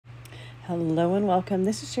Hello and welcome.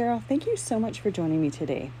 This is Cheryl. Thank you so much for joining me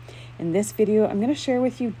today. In this video, I'm going to share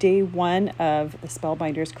with you day one of the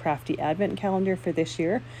Spellbinders Crafty Advent Calendar for this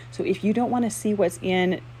year. So if you don't want to see what's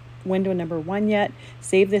in window number one yet,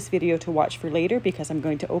 save this video to watch for later because I'm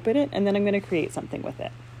going to open it and then I'm going to create something with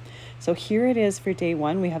it. So here it is for day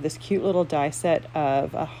one. We have this cute little die set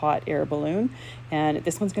of a hot air balloon, and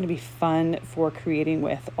this one's going to be fun for creating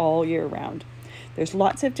with all year round. There's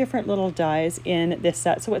lots of different little dies in this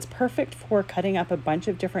set, so it's perfect for cutting up a bunch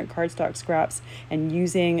of different cardstock scraps and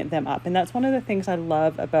using them up. And that's one of the things I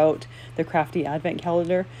love about the Crafty Advent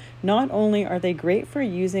Calendar. Not only are they great for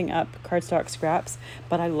using up cardstock scraps,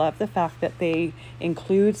 but I love the fact that they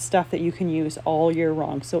include stuff that you can use all year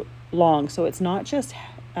long. So it's not just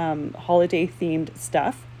holiday themed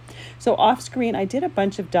stuff. So off screen, I did a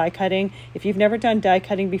bunch of die cutting. If you've never done die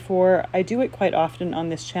cutting before, I do it quite often on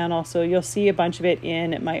this channel, so you'll see a bunch of it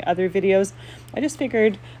in my other videos. I just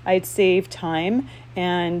figured I'd save time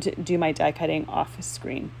and do my die cutting off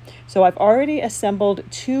screen. So I've already assembled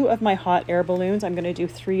 2 of my hot air balloons. I'm going to do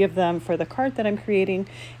 3 of them for the card that I'm creating,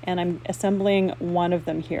 and I'm assembling 1 of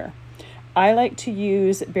them here. I like to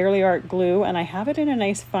use Barely Art glue, and I have it in a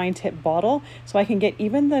nice fine tip bottle so I can get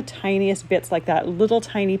even the tiniest bits, like that little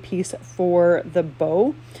tiny piece for the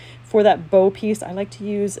bow. For that bow piece, I like to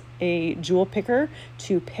use a jewel picker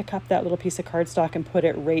to pick up that little piece of cardstock and put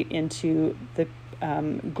it right into the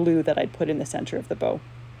glue that I'd put in the center of the bow.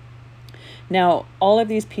 Now, all of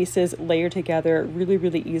these pieces layer together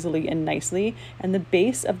really easily and nicely, and the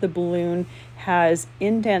base of the balloon has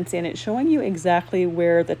indents in it showing you exactly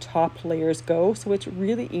where the top layers go, so it's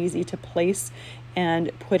really easy to place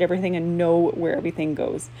and put everything and know where everything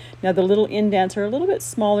goes. Now, the little indents are a little bit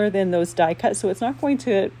smaller than those die cuts, so it's not going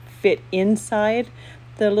to fit inside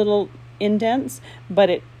the little indents, but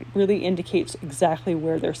it really indicates exactly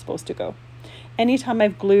where they're supposed to go. Anytime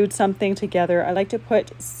I've glued something together, I like to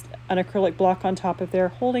put an acrylic block on top of there,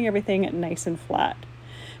 holding everything nice and flat.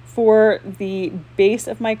 For the base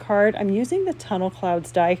of my card, I'm using the Tunnel Clouds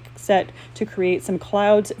die set to create some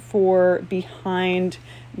clouds for behind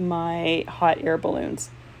my hot air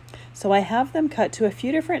balloons. So I have them cut to a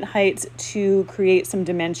few different heights to create some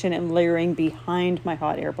dimension and layering behind my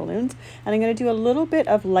hot air balloons. And I'm going to do a little bit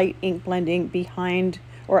of light ink blending behind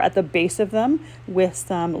or at the base of them with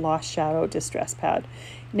some Lost Shadow Distress Pad.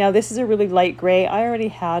 Now this is a really light gray. I already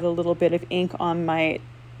had a little bit of ink on my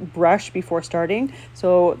brush before starting,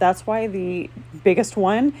 so that's why the biggest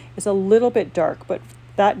one is a little bit dark, but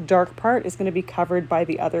that dark part is going to be covered by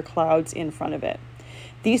the other clouds in front of it.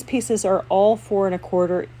 These pieces are all 4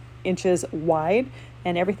 1/4 inches wide,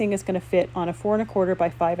 and everything is going to fit on a 4 1/4 by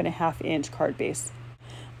 5.5 inch card base.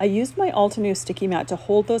 I used my Altenew sticky mat to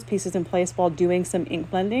hold those pieces in place while doing some ink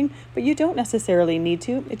blending, but you don't necessarily need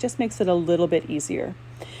to. It just makes it a little bit easier.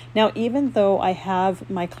 Now, even though I have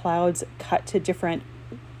my clouds cut to different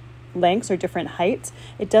lengths or different heights,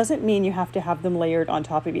 it doesn't mean you have to have them layered on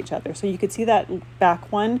top of each other. So you could see that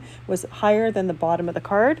back one was higher than the bottom of the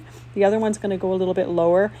card. The other one's going to go a little bit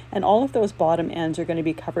lower, and all of those bottom ends are going to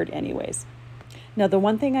be covered anyways. Now, the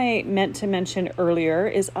one thing I meant to mention earlier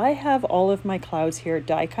is I have all of my clouds here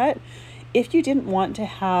die cut. If you didn't want to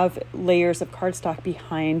have layers of cardstock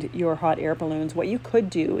behind your hot air balloons, what you could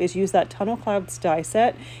do is use that Tunnel Clouds die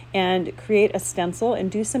set and create a stencil and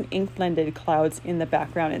do some ink blended clouds in the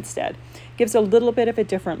background instead. Gives a little bit of a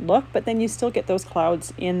different look, but then you still get those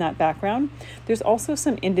clouds in that background. There's also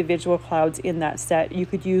some individual clouds in that set. You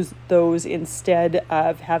could use those instead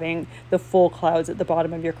of having the full clouds at the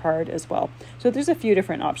bottom of your card as well. So there's a few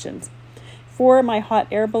different options. For my hot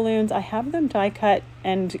air balloons, I have them die cut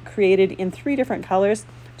and created in 3 different colors.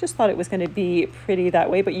 Just thought it was going to be pretty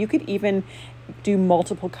that way, but you could even do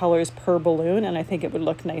multiple colors per balloon, and I think it would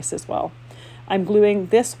look nice as well. I'm gluing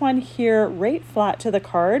this one here right flat to the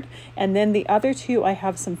card, and then the other 2 I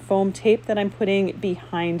have some foam tape that I'm putting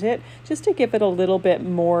behind it just to give it a little bit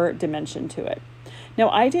more dimension to it. Now,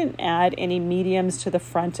 I didn't add any mediums to the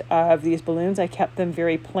front of these balloons. I kept them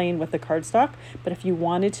very plain with the cardstock, but if you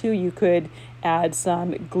wanted to, you could add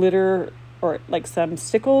some glitter or like some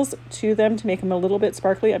stickles to them to make them a little bit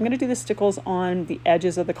sparkly. I'm going to do the stickles on the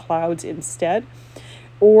edges of the clouds instead.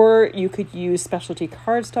 Or you could use specialty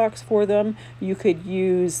cardstocks for them. You could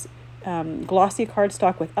use glossy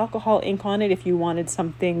cardstock with alcohol ink on it if you wanted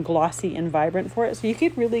something glossy and vibrant for it. So you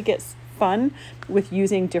could really get fun with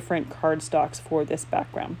using different cardstocks for this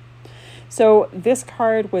background. So this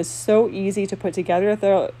card was so easy to put together.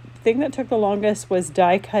 The thing that took the longest was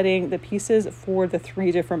die cutting the pieces for the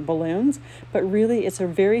 3 different balloons, but really it's a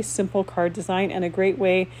very simple card design and a great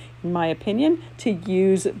way, in my opinion, to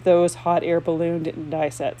use those hot air balloon die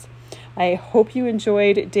sets. I hope you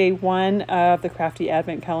enjoyed day 1 of the Crafty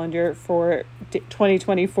Advent Calendar for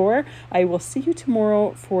 2024. I will see you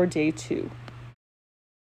tomorrow for day 2.